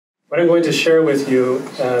What I'm going to share with you,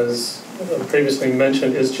 as previously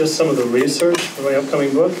mentioned, is just some of the research for my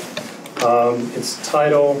upcoming book. Its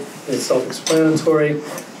title is self-explanatory,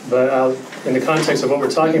 but in the context of what we're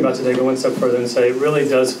talking about today, go one step further and say it really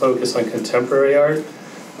does focus on contemporary art,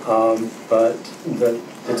 but the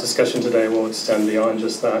discussion today will extend beyond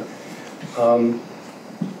just that.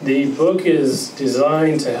 The book is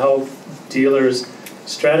designed to help dealers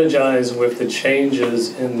strategize with the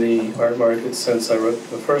changes in the art market since I wrote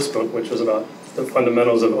the first book, which was about the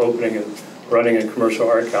fundamentals of opening and running a commercial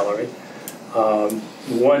art gallery.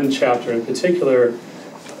 One chapter in particular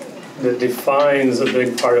that defines a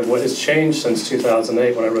big part of what has changed since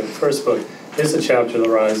 2008 when I wrote the first book is the chapter, The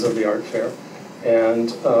Rise of the Art Fair.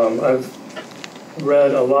 And I've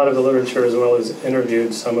read a lot of the literature as well as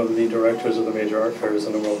interviewed some of the directors of the major art fairs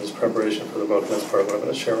in the world as preparation for the book, and that's part of what I'm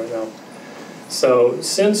going to share right now. So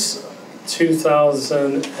since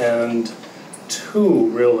 2002,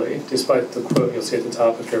 really, despite the quote you'll see at the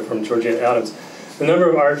top of here from Georgina Adams, the number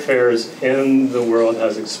of art fairs in the world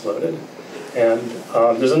has exploded. And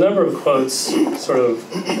there's a number of quotes sort of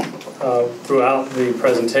throughout the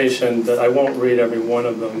presentation that I won't read every one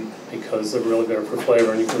of them because they're really there for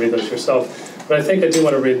flavor and you can read those yourself. But I think I do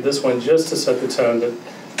want to read this one just to set the tone that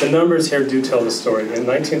the numbers here do tell the story. In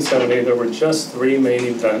 1970, there were just 3 main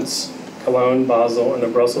events: Cologne, Basel, and the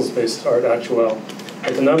Brussels-based Art Actuel.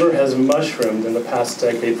 But the number has mushroomed in the past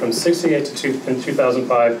decade from 68 in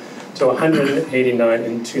 2005 to 189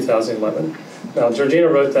 in 2011. Now, Georgina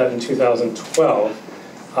wrote that in 2012.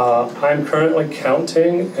 I'm currently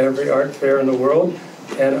counting every art fair in the world,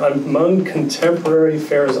 and among contemporary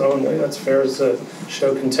fairs only, that's fairs that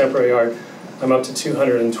show contemporary art, I'm up to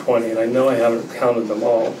 220, and I know I haven't counted them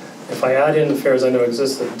all. If I add in the fairs I know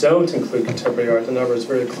exist that don't include contemporary art, the number is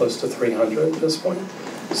very close to 300 at this point.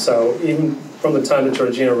 So even from the time that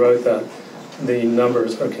Georgina wrote that, the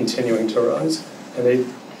numbers are continuing to rise, and they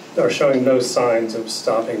are showing no signs of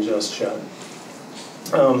stopping just yet.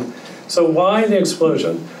 So why the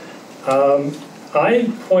explosion?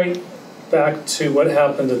 I point back to what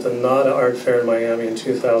happened at the NADA Art Fair in Miami in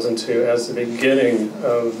 2002 as the beginning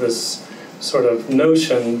of this sort of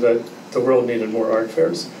notion that the world needed more art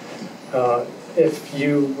fairs. If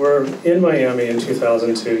you were in Miami in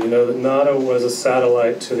 2002, you know that NADA was a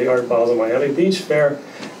satellite to the Art Basel Miami Beach Fair,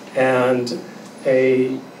 and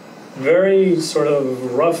a very sort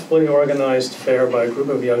of roughly organized fair by a group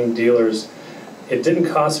of young dealers. It didn't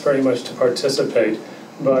cost very much to participate,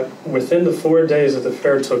 but within the 4 days that the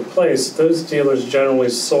fair took place, those dealers generally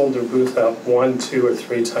sold their booth out 1, 2, or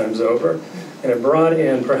 3 times over. And it brought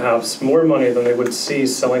in perhaps more money than they would see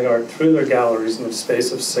selling art through their galleries in the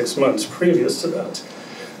space of 6 months previous to that.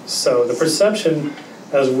 So the perception,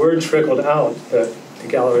 as word trickled out that the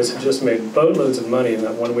galleries had just made boatloads of money in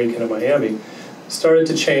that one weekend in Miami, started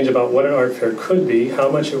to change about what an art fair could be,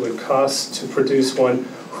 how much it would cost to produce one,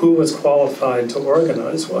 who was qualified to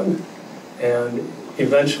organize one. And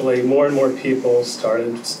eventually more and more people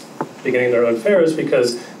started beginning their own fairs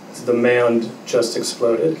because the demand just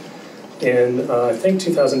exploded. In, I think,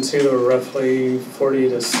 2002, there were roughly 40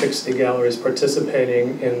 to 60 galleries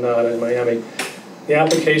participating in NADA in Miami. The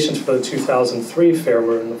applications for the 2003 fair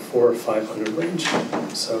were in the 400 or 500 range.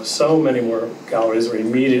 So many more galleries were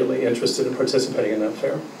immediately interested in participating in that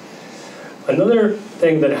fair. Another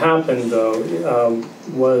thing that happened, though,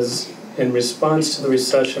 was in response to the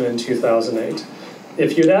recession in 2008.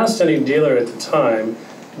 If you'd asked any dealer at the time,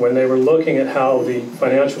 when they were looking at how the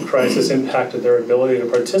financial crisis impacted their ability to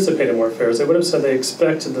participate in more fairs, they would have said they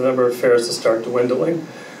expected the number of fairs to start dwindling.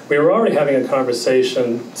 We were already having a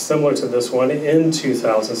conversation similar to this one in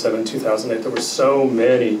 2007, 2008. There were so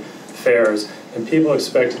many fairs, and people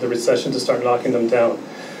expected the recession to start knocking them down.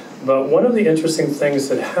 But one of the interesting things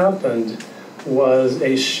that happened was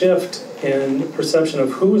a shift in perception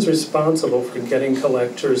of who was responsible for getting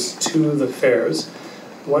collectors to the fairs.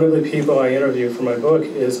 One of the people I interviewed for my book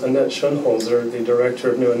is Annette Schönholzer, the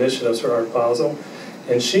director of new initiatives for Art Basel.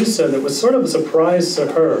 And she said it was sort of a surprise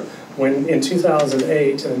to her when in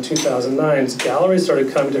 2008 and in 2009, galleries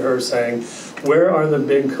started coming to her saying, where are the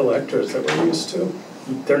big collectors that we're used to?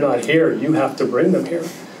 They're not here, you have to bring them here.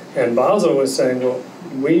 And Basel was saying, well,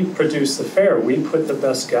 we produce the fair, we put the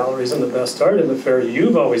best galleries and the best art in the fair,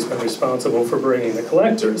 you've always been responsible for bringing the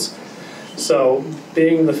collectors. So,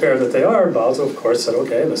 being the fair that they are, Basel, of course, said,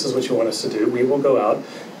 okay, this is what you want us to do. We will go out,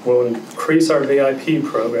 we'll increase our VIP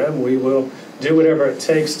program, we will do whatever it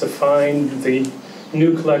takes to find the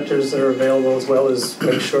new collectors that are available, as well as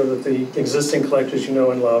make sure that the existing collectors you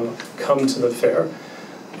know and love come to the fair.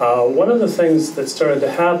 One of the things that started to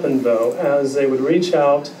happen, though, as they would reach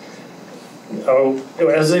out,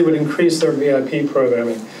 as they would increase their VIP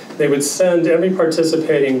programming, they would send every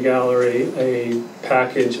participating gallery a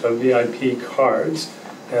package of VIP cards,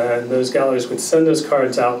 and those galleries would send those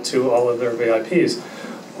cards out to all of their VIPs.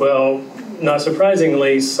 Well, not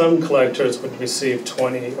surprisingly, some collectors would receive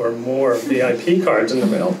 20 or more VIP cards in the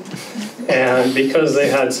mail, and because they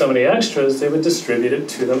had so many extras, they would distribute it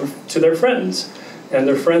to their friends. And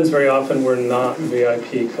their friends very often were not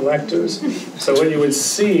VIP collectors. So what you would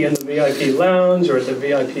see in the VIP lounge or at the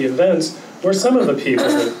VIP events were some of the people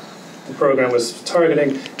that the program was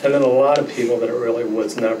targeting, and then a lot of people that it really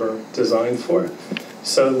was never designed for.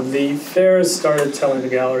 So the fairs started telling the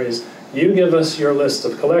galleries, you give us your list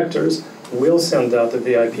of collectors, we'll send out the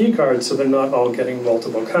VIP cards so they're not all getting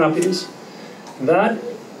multiple copies. That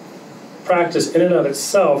practice in and of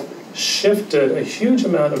itself shifted a huge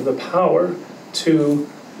amount of the power to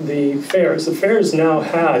the fairs. The fairs now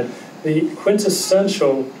had the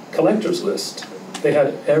quintessential collector's list. They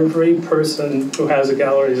had every person who has a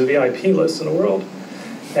gallery's VIP list in the world.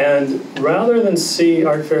 And rather than see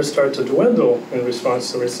art fairs start to dwindle in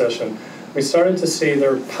response to the recession, we started to see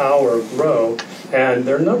their power grow and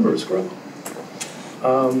their numbers grow.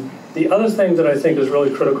 The other thing that I think is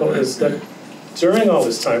really critical is that during all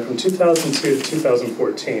this time, from 2002 to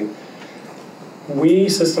 2014, we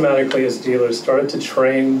systematically as dealers started to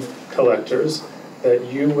train collectors that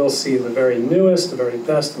you will see the very newest, the very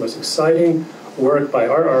best, the most exciting work by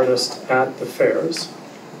our artists at the fairs.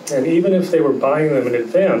 And even if they were buying them in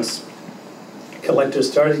advance, collectors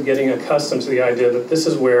started getting accustomed to the idea that this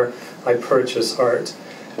is where I purchase art,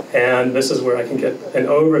 and this is where I can get an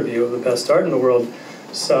overview of the best art in the world.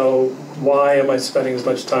 So why am I spending as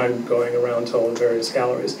much time going around to all the various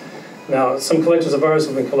galleries? Now, some collectors of ours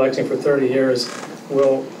who have been collecting for 30 years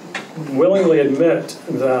will willingly admit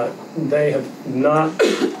that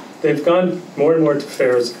they've gone more and more to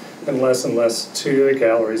fairs and less to the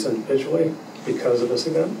galleries individually because of this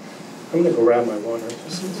event. I'm going to grab my water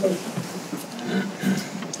just a second.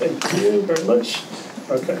 Thank you very much.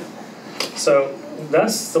 Okay, so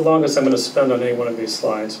that's the longest I'm going to spend on any one of these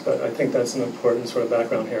slides, but I think that's an important sort of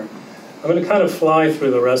background here. I'm going to kind of fly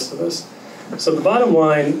through the rest of this. So the bottom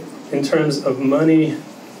line, in terms of money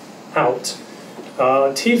out,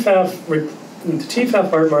 the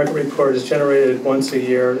TFAF Art Market Report is generated once a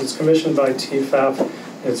year. It's commissioned by TFAF.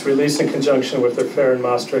 It's released in conjunction with their fair in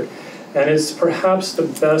Maastricht. And it's perhaps the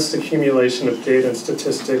best accumulation of data and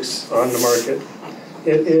statistics on the market.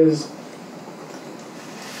 It is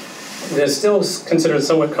still considered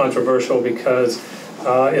somewhat controversial because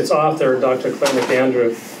its author, Dr. Claire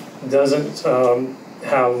McAndrew, doesn't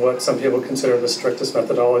have what some people consider the strictest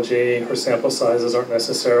methodology. Her sample sizes aren't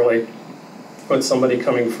necessarily what somebody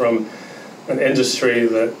coming from an industry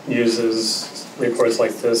that uses reports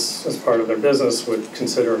like this as part of their business would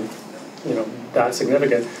consider, that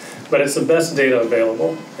significant. But it's the best data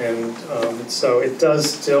available, and so it does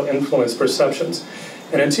still influence perceptions.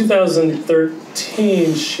 And in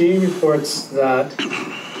 2013, she reports that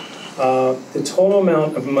the total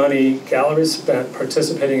amount of money galleries spent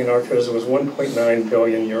participating in art fairs was 1.9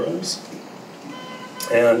 billion euros.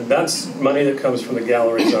 And that's money that comes from the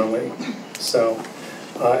galleries only. So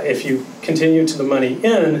if you continue to the money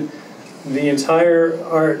in, the entire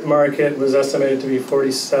art market was estimated to be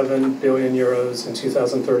 47 billion euros in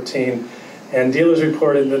 2013. And dealers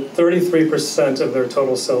reported that 33% of their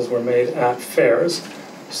total sales were made at fairs.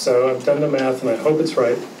 So I've done the math, and I hope it's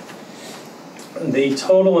right. The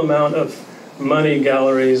total amount of money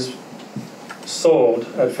galleries sold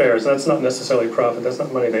at fairs, that's not necessarily profit, that's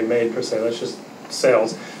not money they made per se, that's just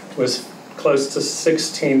sales, was close to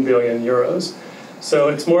 16 billion euros. So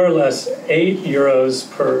it's more or less 8 euros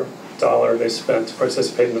per dollar they spent to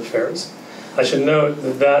participate in the fairs. I should note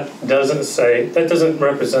that that doesn't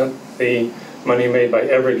represent the money made by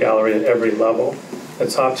every gallery at every level. The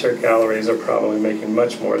top tier galleries are probably making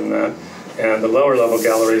much more than that. And the lower level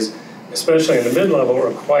galleries, especially in the mid-level,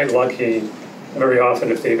 are quite lucky very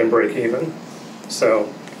often if they even break even.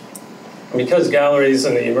 So because galleries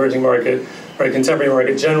in the emerging market or the contemporary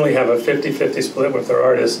market generally have a 50-50 split with their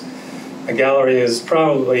artists, a gallery is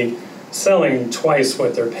probably selling twice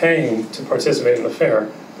what they're paying to participate in the fair,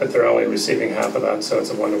 but they're only receiving half of that, so it's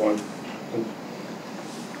a one-to-one.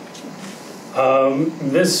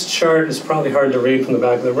 This chart is probably hard to read from the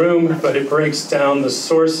back of the room, but it breaks down the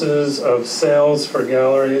sources of sales for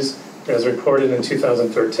galleries as reported in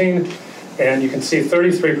 2013. And you can see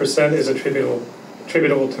 33% is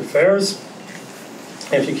attributable to fairs.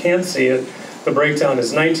 If you can't see it, the breakdown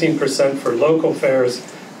is 19% for local fairs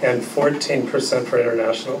and 14% for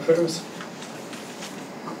international fairs.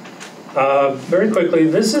 Very quickly,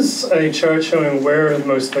 this is a chart showing where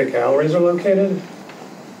most of the galleries are located.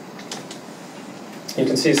 You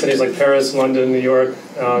can see cities like Paris, London, New York,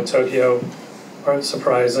 Tokyo aren't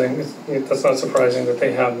surprising. That's not surprising that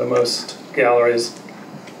they have the most galleries.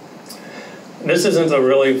 This isn't a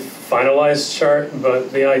really finalized chart,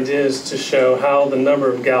 but the idea is to show how the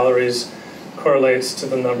number of galleries correlates to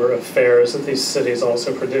the number of fairs that these cities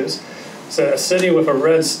also produce. So a city with a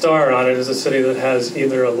red star on it is a city that has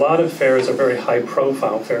either a lot of fairs or very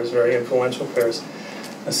high-profile fairs, very influential fairs.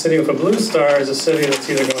 A city with a blue star is a city that's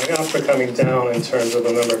either going up or coming down in terms of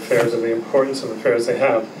the number of fairs or the importance of the fairs they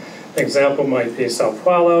have. An example might be Sao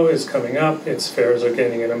Paulo is coming up, its fairs are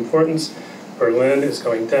gaining in importance. Berlin is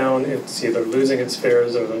going down, it's either losing its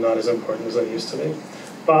fairs or they're not as important as they used to be.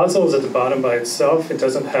 Basel is at the bottom by itself. It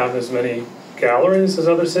doesn't have as many galleries as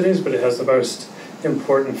other cities, but it has the most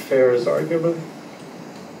important fairs, arguably.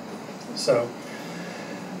 So,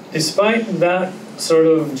 despite that sort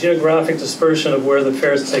of geographic dispersion of where the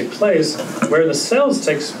fairs take place, where the sales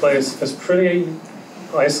takes place is pretty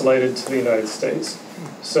isolated to the United States.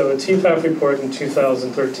 So the TFAF report in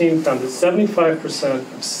 2013 found that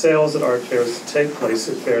 75% of sales at art fairs take place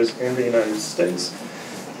at fairs in the United States.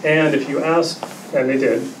 And if you ask, and they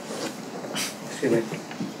did, excuse me,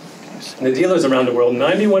 the dealers around the world,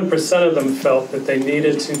 91% of them felt that they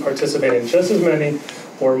needed to participate in just as many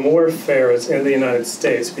or more fairs in the United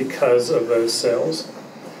States because of those sales.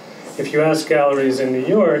 If you ask galleries in New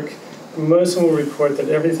York, most of them will report that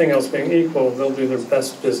everything else being equal, they'll do their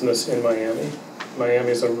best business in Miami.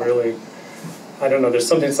 Miami's a really, I don't know, there's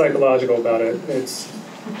something psychological about it. It's,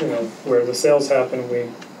 you know, where the sales happen, we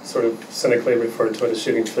sort of cynically refer to it as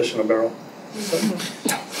shooting fish in a barrel. So.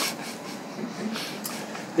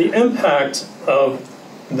 The impact of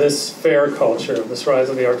this fair culture, this rise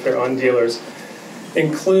of the art fair on dealers,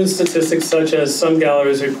 includes statistics such as some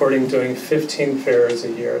galleries reporting doing 15 fairs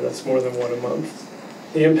a year. That's more than one a month.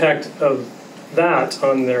 The impact of that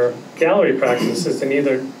on their gallery practice is they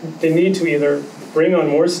need to either bring on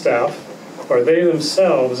more staff or they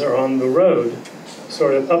themselves are on the road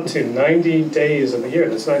sort of up to 90 days of the year.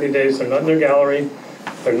 That's 90 days they're not in their gallery,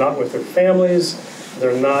 they're not with their families,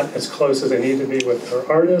 they're not as close as they need to be with their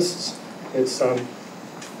artists. It's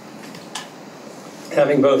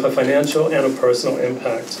having both a financial and a personal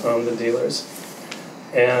impact on the dealers.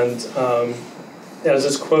 And as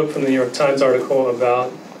this quote from the New York Times article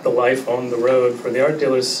about the life on the road for the art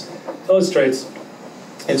dealers illustrates,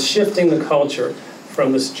 it's shifting the culture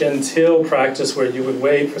from this genteel practice where you would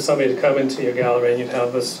wait for somebody to come into your gallery and you'd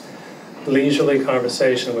have this leisurely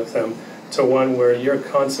conversation with them to one where you're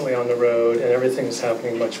constantly on the road and everything is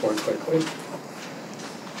happening much more quickly.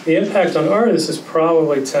 The impact on artists is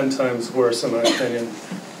probably 10 times worse, in my opinion.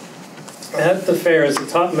 At the fairs, the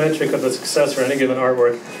top metric of the success for any given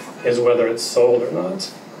artwork is whether it's sold or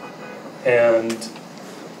not. And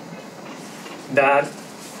that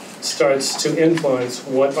starts to influence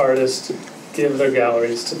what artists give their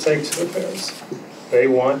galleries to take to the fairs. They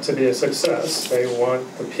want to be a success. They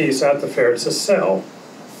want the piece at the fair to sell.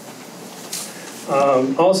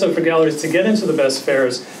 Also, for galleries to get into the best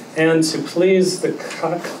fairs and to please the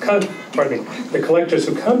collectors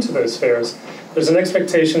who come to those fairs, there's an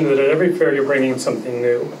expectation that at every fair you're bringing something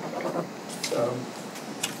new.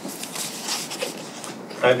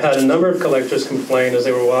 I've had a number of collectors complain as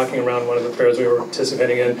they were walking around one of the fairs we were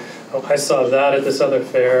participating in, oh, I saw that at this other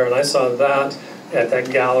fair, and I saw that at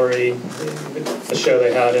that gallery, the show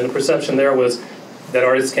they had, and the perception there was that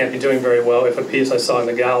artists can't be doing very well if a piece I saw in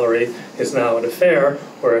the gallery is now at a fair,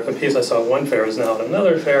 or if a piece I saw at one fair is now at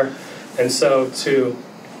another fair. And so to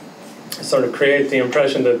sort of create the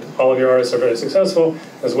impression that all of your artists are very successful,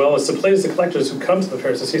 as well as to please the collectors who come to the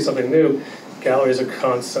fairs to see something new, galleries are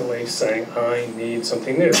constantly saying, I need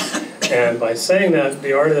something new. And by saying that,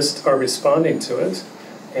 the artists are responding to it.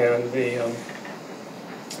 And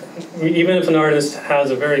even if an artist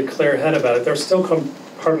has a very clear head about it, they're still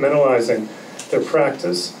compartmentalizing their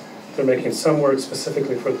practice. They're making some work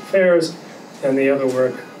specifically for the fairs, and the other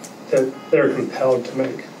work that they're compelled to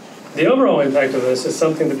make. The overall impact of this is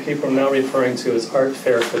something that people are now referring to as art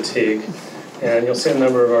fair fatigue. And you'll see a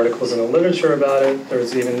number of articles in the literature about it.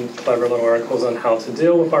 There's even clever little articles on how to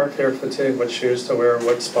deal with art fair fatigue, what shoes to wear,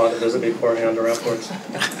 what spot to visit beforehand or afterwards,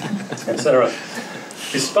 etc.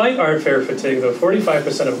 Despite art fair fatigue, though,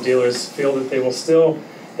 45% of dealers feel that they will still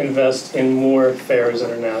invest in more fairs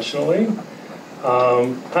internationally.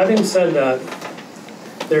 Having said that,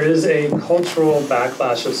 there is a cultural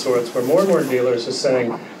backlash of sorts where more and more dealers are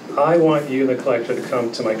saying, I want you, the collector, to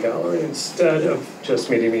come to my gallery instead of just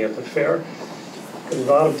meeting me at the fair. A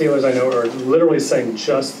lot of dealers I know are literally saying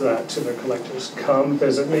just that to their collectors. Come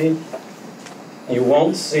visit me. You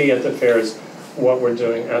won't see at the fairs what we're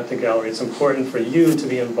doing at the gallery. It's important for you to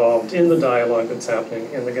be involved in the dialogue that's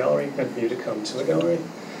happening in the gallery and for you to come to the gallery.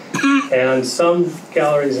 And some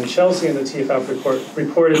galleries in Chelsea in the TFAP report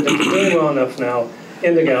reported that they're doing well enough now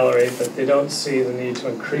in the gallery that they don't see the need to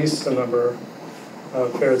increase the number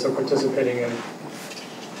of fairs they're participating in.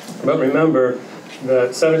 But remember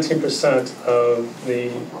that 17% of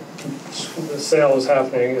the sales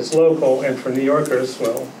happening is local, and for New Yorkers,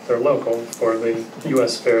 well, they're local for the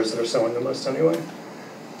US fairs that are selling the most anyway.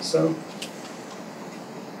 So,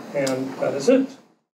 and that is it.